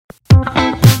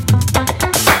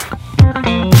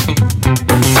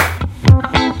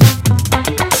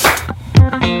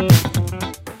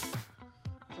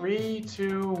Three,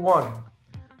 two, one.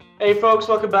 Hey folks,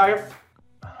 welcome back.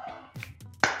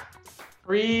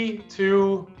 3,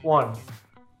 2, 1.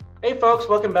 Hey folks,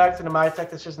 welcome back to the My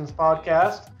Tech Decisions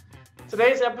podcast.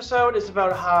 Today's episode is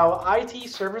about how IT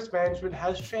service management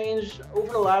has changed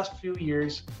over the last few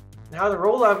years and how the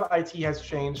role of IT has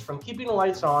changed from keeping the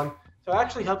lights on to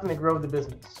actually helping to grow the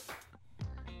business.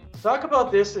 To talk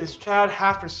about this is Chad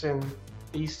Halfterson,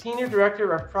 the Senior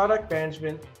Director of Product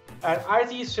Management at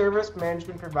IT service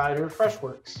management provider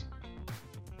Freshworks.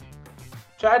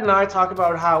 Chad and I talk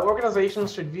about how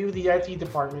organizations should view the IT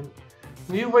department,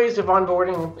 new ways of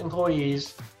onboarding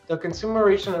employees, the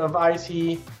consumerization of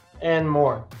IT, and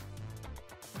more.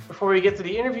 Before we get to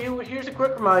the interview, here's a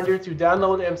quick reminder to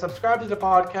download and subscribe to the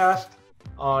podcast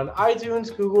on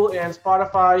iTunes, Google, and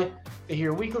Spotify to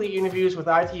hear weekly interviews with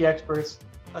IT experts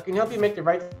that can help you make the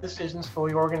right decisions for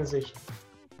your organization.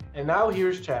 And now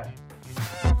here's Chad.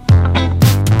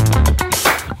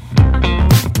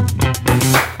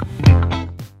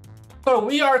 So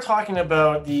we are talking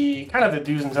about the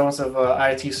do's and don'ts of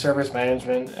IT service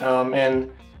management,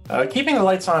 and keeping the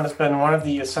lights on has been one of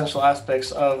the essential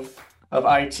aspects of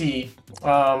IT.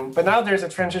 But now there's a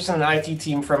transition in the IT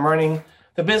team from running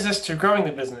the business to growing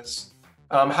the business.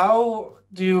 How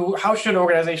should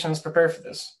organizations prepare for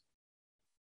this?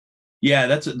 Yeah,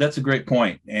 that's a great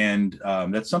point. And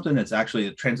that's something that's actually,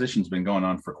 the transition's been going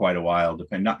on for quite a while,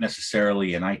 not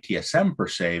necessarily in ITSM per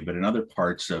se, but in other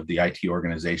parts of the IT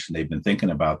organization, they've been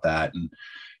thinking about that. And,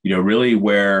 really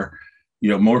where,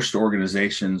 most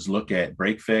organizations look at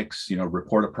break fix,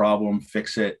 report a problem,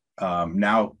 fix it.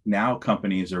 Now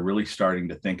companies are really starting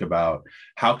to think about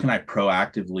how can I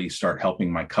proactively start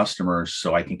helping my customers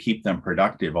so I can keep them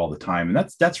productive all the time.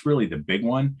 And that's really the big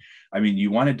one. I mean,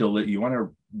 you want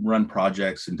to run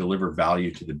projects and deliver value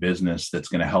to the business that's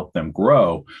going to help them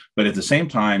grow. But at the same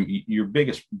time, your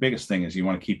biggest thing is you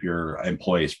want to keep your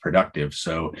employees productive.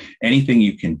 So anything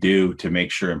you can do to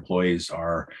make sure employees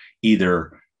are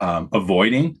either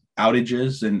avoiding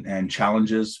outages and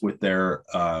challenges with their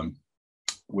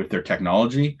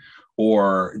technology,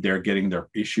 or they're getting their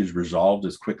issues resolved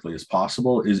as quickly as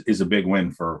possible is a big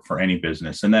win for any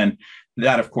business. And then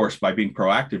that, of course, by being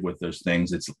proactive with those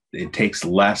things, it takes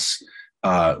less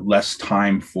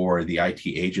time for the IT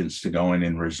agents to go in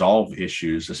and resolve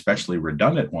issues, especially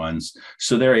redundant ones.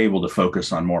 So they're able to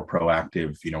focus on more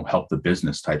proactive, help the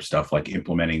business type stuff like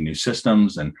implementing new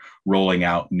systems and rolling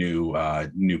out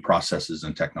new processes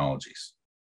and technologies.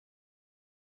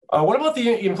 What about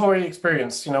the employee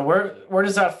experience? Where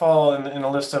does that fall in the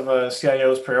list of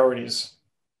CIO's priorities?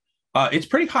 It's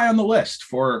pretty high on the list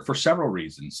for several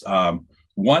reasons.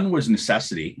 One was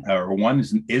necessity, or one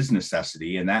is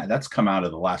necessity, and that's come out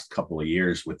of the last couple of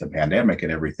years with the pandemic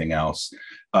and everything else.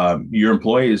 Your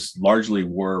employees largely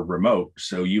were remote,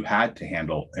 so you had to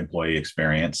handle employee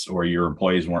experience, or your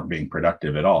employees weren't being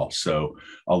productive at all. So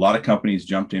a lot of companies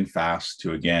jumped in fast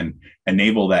to, again,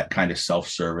 enable that kind of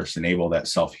self-service, enable that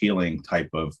self-healing type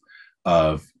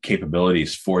of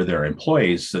capabilities for their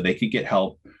employees, so they could get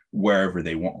help wherever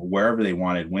they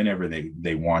wanted, whenever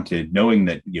they wanted, knowing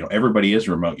that everybody is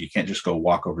remote. You can't just go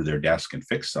walk over their desk and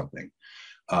fix something.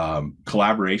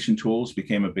 Collaboration tools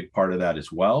became a big part of that as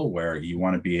well, where you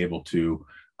want to be able to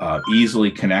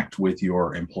easily connect with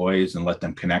your employees and let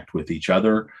them connect with each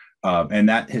other. And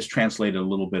that has translated a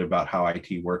little bit about how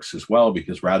IT works as well,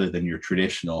 because rather than your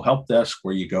traditional help desk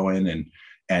where you go in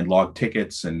and log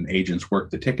tickets and agents work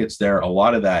the tickets there, a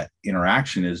lot of that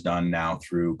interaction is done now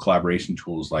through collaboration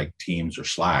tools like Teams or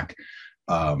Slack,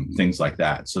 things like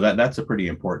that. So that's a pretty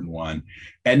important one.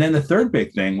 And then the third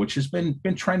big thing, which has been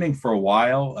trending for a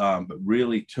while, but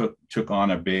really took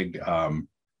on a big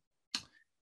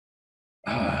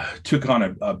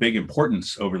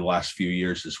importance over the last few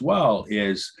years as well,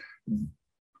 is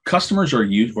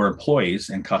employees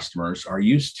and customers are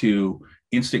used to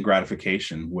instant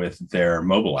gratification with their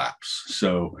mobile apps.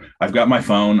 So I've got my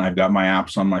phone, I've got my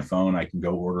apps on my phone. I can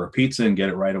go order a pizza and get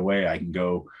it right away. I can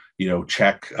go,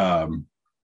 check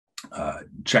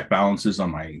balances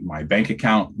on my bank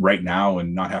account right now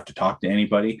and not have to talk to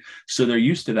anybody. So they're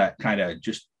used to that kind of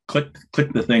just click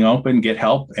the thing open, get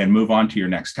help, and move on to your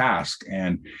next task.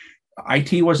 And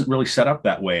IT wasn't really set up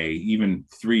that way even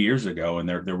 3 years ago, and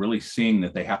they're really seeing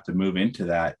that they have to move into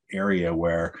that area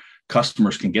where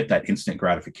customers can get that instant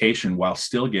gratification while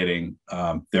still getting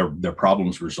their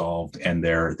problems resolved and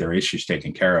their issues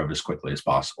taken care of as quickly as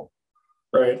possible.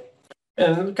 Right.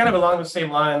 And kind of along the same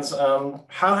lines,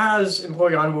 how has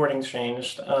employee onboarding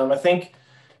changed? I think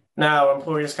now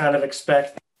employees kind of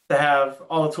expect to have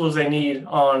all the tools they need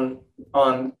on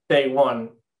day one.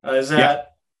 Is Yeah.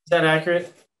 that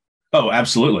accurate? Oh,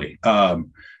 absolutely.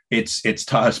 It's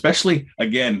tough, especially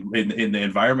again in the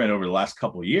environment over the last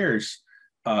couple of years.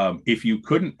 If you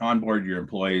couldn't onboard your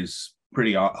employees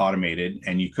pretty automated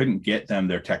and you couldn't get them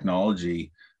their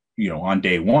technology, on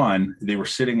day one, they were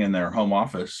sitting in their home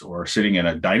office or sitting in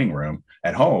a dining room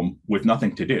at home with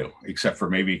nothing to do except for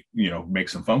maybe, make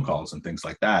some phone calls and things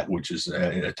like that, which is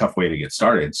a tough way to get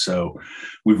started. So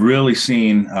we've really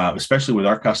seen, especially with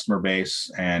our customer base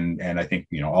and I think,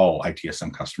 all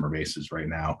ITSM customer bases right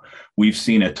now, we've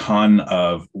seen a ton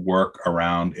of work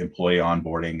around employee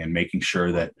onboarding and making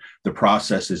sure that the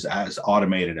process is as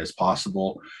automated as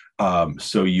possible.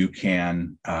 So you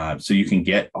can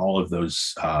get all of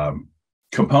those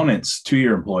components to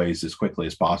your employees as quickly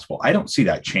as possible. I don't see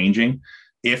that changing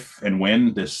if and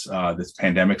when this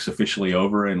pandemic's officially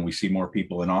over and we see more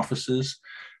people in offices,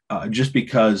 just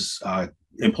because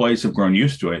employees have grown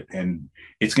used to it, and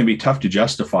it's going to be tough to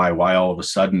justify why all of a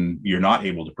sudden you're not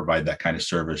able to provide that kind of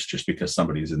service just because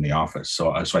somebody's in the office.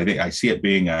 So I think I see it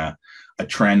being a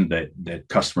trend that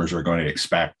customers are going to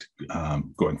expect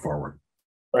going forward.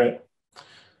 Right.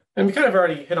 And we kind of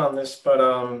already hit on this, but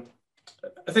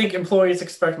I think employees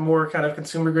expect more kind of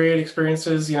consumer grade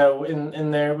experiences,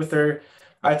 in there with their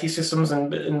IT systems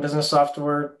and in business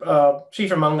software.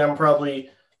 Chief among them probably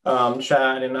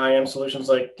chat and IM solutions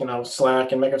like,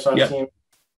 Slack and Microsoft Teams.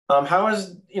 How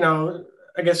is,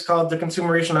 I guess called the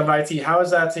consumerization of IT, how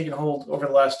has that taken hold over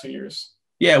the last 2 years?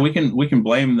 Yeah, we can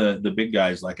blame the big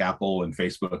guys like Apple and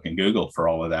Facebook and Google for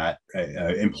all of that.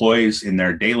 Employees in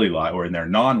their daily life or in their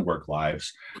non-work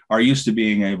lives are used to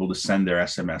being able to send their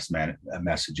SMS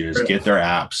messages, get their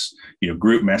apps,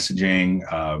 group messaging,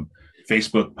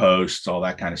 Facebook posts, all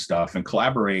that kind of stuff, and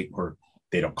collaborate. Or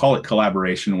they don't call it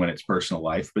collaboration when it's personal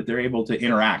life, but they're able to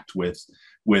interact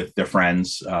with their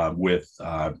friends, with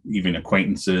even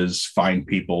acquaintances, find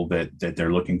people that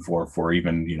they're looking for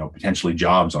even, potentially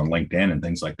jobs on LinkedIn and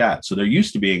things like that. So they're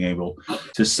used to being able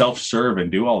to self-serve and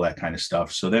do all that kind of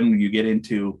stuff. So then you get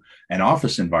into an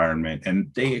office environment and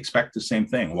they expect the same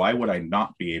thing. Why would I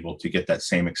not be able to get that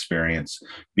same experience,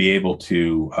 be able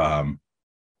to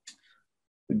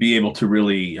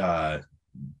really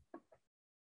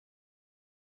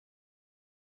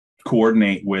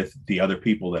coordinate with the other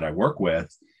people that I work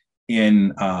with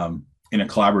in a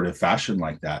collaborative fashion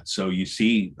like that? So you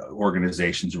see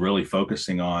organizations really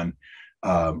focusing on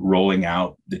rolling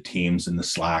out the Teams and the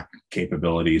Slack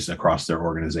capabilities across their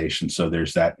organization. So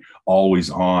there's that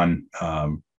always on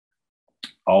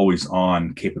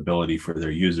capability for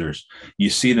their users. You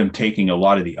see them taking a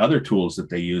lot of the other tools that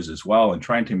they use as well and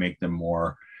trying to make them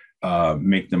more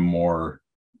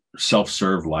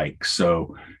self-serve like.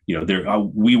 So,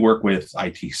 we work with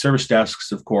IT service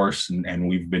desks, of course, and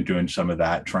we've been doing some of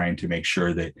that, trying to make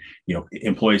sure that,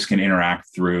 employees can interact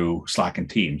through Slack and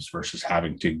Teams versus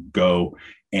having to go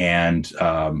and,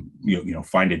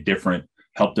 find a different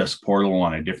help desk portal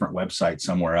on a different website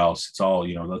somewhere else. It's all,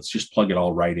 let's just plug it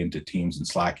all right into Teams and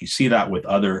Slack. You see that with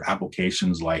other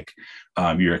applications like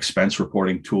your expense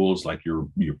reporting tools, like your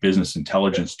business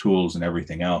intelligence tools and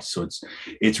everything else. So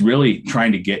it's really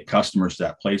trying to get customers to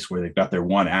that place where they've got their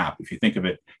one app. If you think of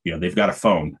it, they've got a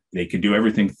phone. They can do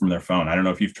everything from their phone. I don't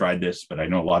know if you've tried this, but I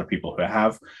know a lot of people who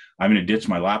have. I'm going to ditch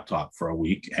my laptop for a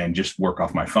week and just work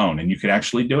off my phone. And you can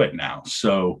actually do it now.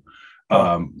 So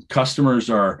customers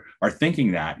are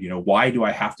thinking that, why do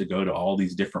I have to go to all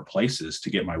these different places to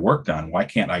get my work done? Why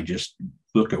can't I just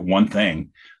look at one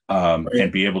thing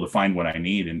and be able to find what I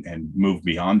need and move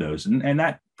beyond those? And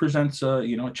that presents a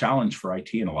challenge for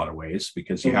IT in a lot of ways,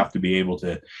 because you have to be able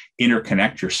to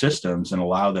interconnect your systems and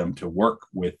allow them to work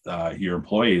with your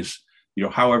employees,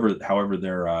 however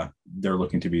they're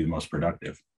looking to be the most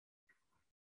productive.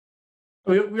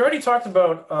 We already talked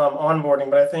about onboarding,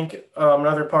 but I think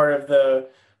another part of the,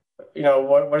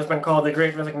 what has been called the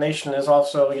Great Resignation is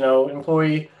also,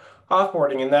 employee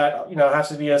offboarding, and that, has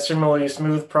to be a similarly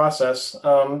smooth process.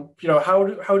 How do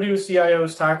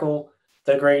CIOs tackle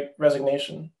the Great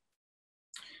Resignation?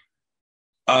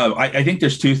 I think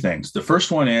there's two things. The first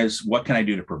one is, what can I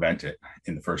do to prevent it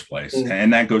in the first place?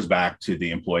 And that goes back to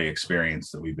the employee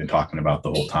experience that we've been talking about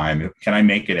the whole time. Can I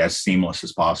make it as seamless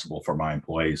as possible for my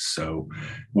employees? So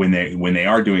when they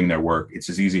are doing their work, it's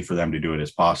as easy for them to do it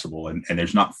as possible. And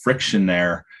there's not friction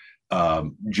there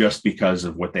just because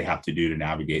of what they have to do to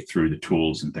navigate through the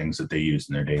tools and things that they use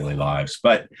in their daily lives.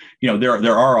 But,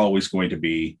 there are always going to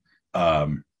be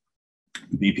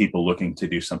people looking to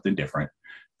do something different.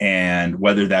 And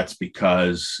whether that's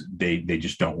because they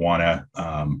just don't want to,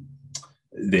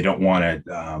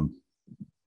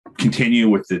 continue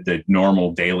with the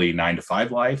normal daily 9 to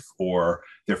 5 life, or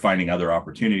they're finding other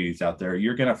opportunities out there,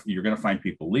 you're gonna find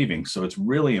people leaving. So it's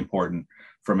really important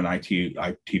from an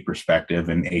IT perspective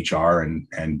and HR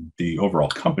and the overall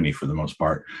company for the most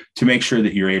part to make sure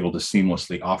that you're able to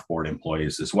seamlessly offboard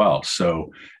employees as well.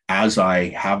 So as I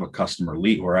have a customer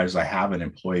leave, or as I have an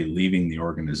employee leaving the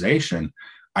organization,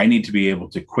 I need to be able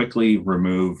to quickly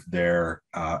remove their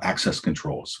access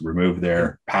controls, remove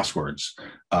their passwords,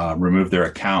 remove their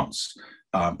accounts.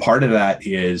 Part of that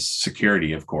is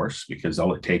security, of course, because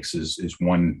all it takes is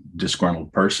one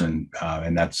disgruntled person,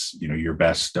 and that's your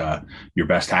best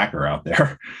hacker out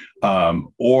there.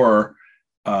 Or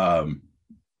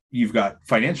you've got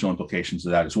financial implications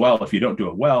of that as well. If you don't do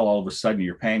it well, all of a sudden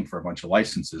you're paying for a bunch of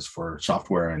licenses for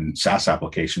software and SaaS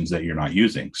applications that you're not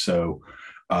using. So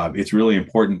it's really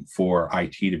important for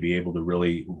IT to be able to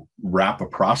really wrap a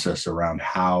process around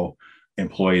how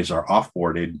employees are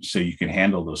offboarded, so you can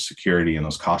handle those security and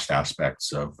those cost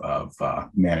aspects of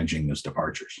managing those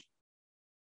departures.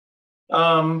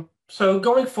 So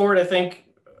going forward, I think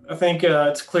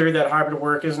it's clear that hybrid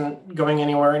work isn't going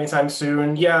anywhere anytime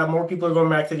soon. Yeah, more people are going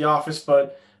back to the office,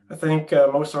 but I think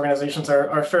most organizations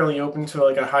are fairly open to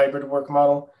like a hybrid work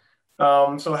model.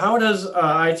 So how does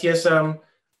ITSM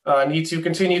need to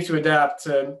continue to adapt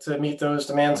to meet those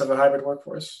demands of a hybrid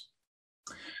workforce?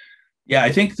 Yeah,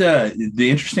 I think the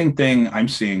interesting thing I'm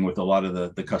seeing with a lot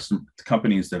of the custom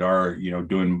companies that are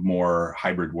doing more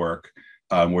hybrid work,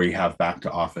 where you have back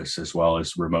to office as well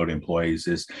as remote employees,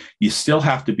 is you still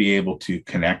have to be able to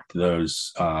connect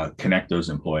those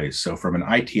employees. So from an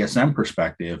ITSM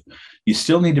perspective, you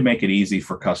still need to make it easy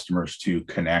for customers to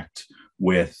connect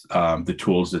with the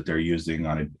tools that they're using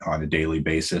on a daily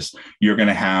basis. You're going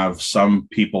to have some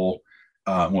people,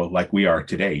 like we are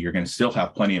today, you're going to still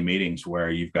have plenty of meetings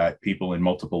where you've got people in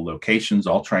multiple locations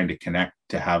all trying to connect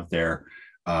to have their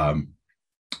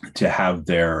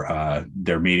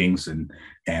meetings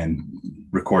and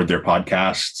record their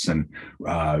podcasts, and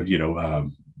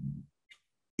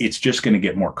it's just going to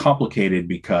get more complicated,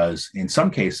 because in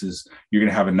some cases you're going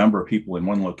to have a number of people in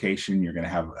one location, you're going to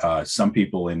have some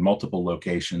people in multiple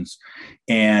locations,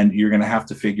 and you're going to have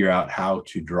to figure out how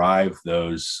to drive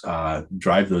those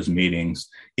meetings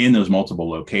in those multiple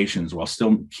locations while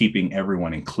still keeping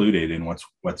everyone included in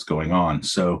what's going on.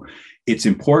 So it's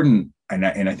important, and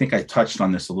I think I touched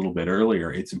on this a little bit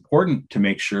earlier, it's important to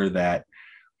make sure that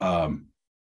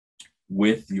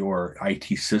with your IT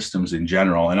systems in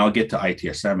general, and I'll get to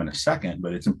ITSM in a second,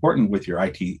 but it's important with your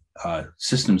IT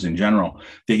systems in general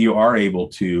that you are able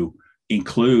to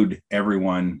include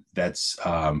everyone that's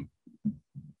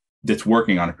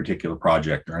working on a particular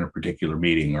project or in a particular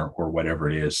meeting or whatever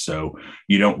it is. So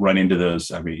you don't run into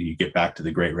those. I mean, you get back to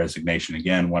the Great Resignation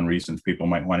again. One reason people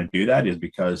might want to do that is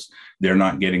because they're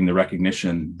not getting the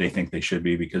recognition they think they should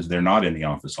be, because they're not in the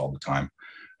office all the time.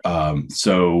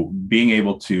 So being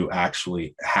able to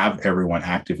actually have everyone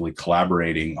actively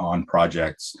collaborating on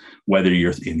projects, whether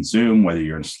you're in Zoom, whether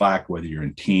you're in Slack, whether you're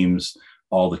in Teams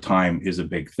all the time, is a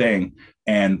big thing.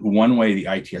 And one way the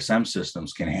ITSM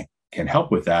systems can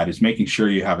help with that is making sure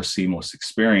you have a seamless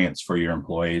experience for your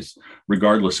employees,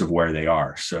 regardless of where they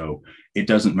are. So it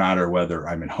doesn't matter whether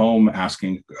I'm at home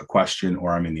asking a question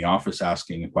or I'm in the office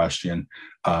asking a question.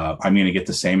 I'm going to get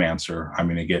the same answer. I'm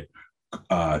going to get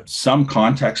some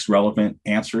context relevant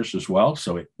answers as well.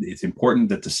 So it's important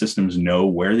that the systems know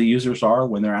where the users are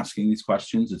when they're asking these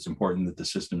questions. It's important that the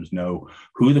systems know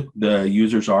who the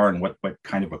users are and what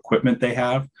kind of equipment they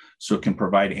have, so it can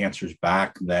provide answers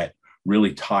back that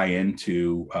really tie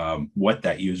into what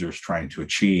that user is trying to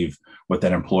achieve, what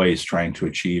that employee is trying to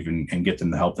achieve, and get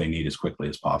them the help they need as quickly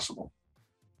as possible.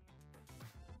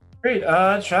 Great.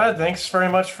 Chad, thanks very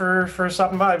much for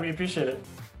stopping by. We appreciate it.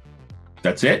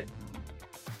 That's it?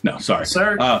 No, sorry.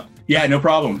 Sir. Yeah, no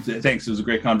problem. Thanks. It was a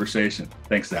great conversation.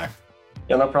 Thanks, Zach.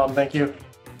 Yeah, no problem. Thank you.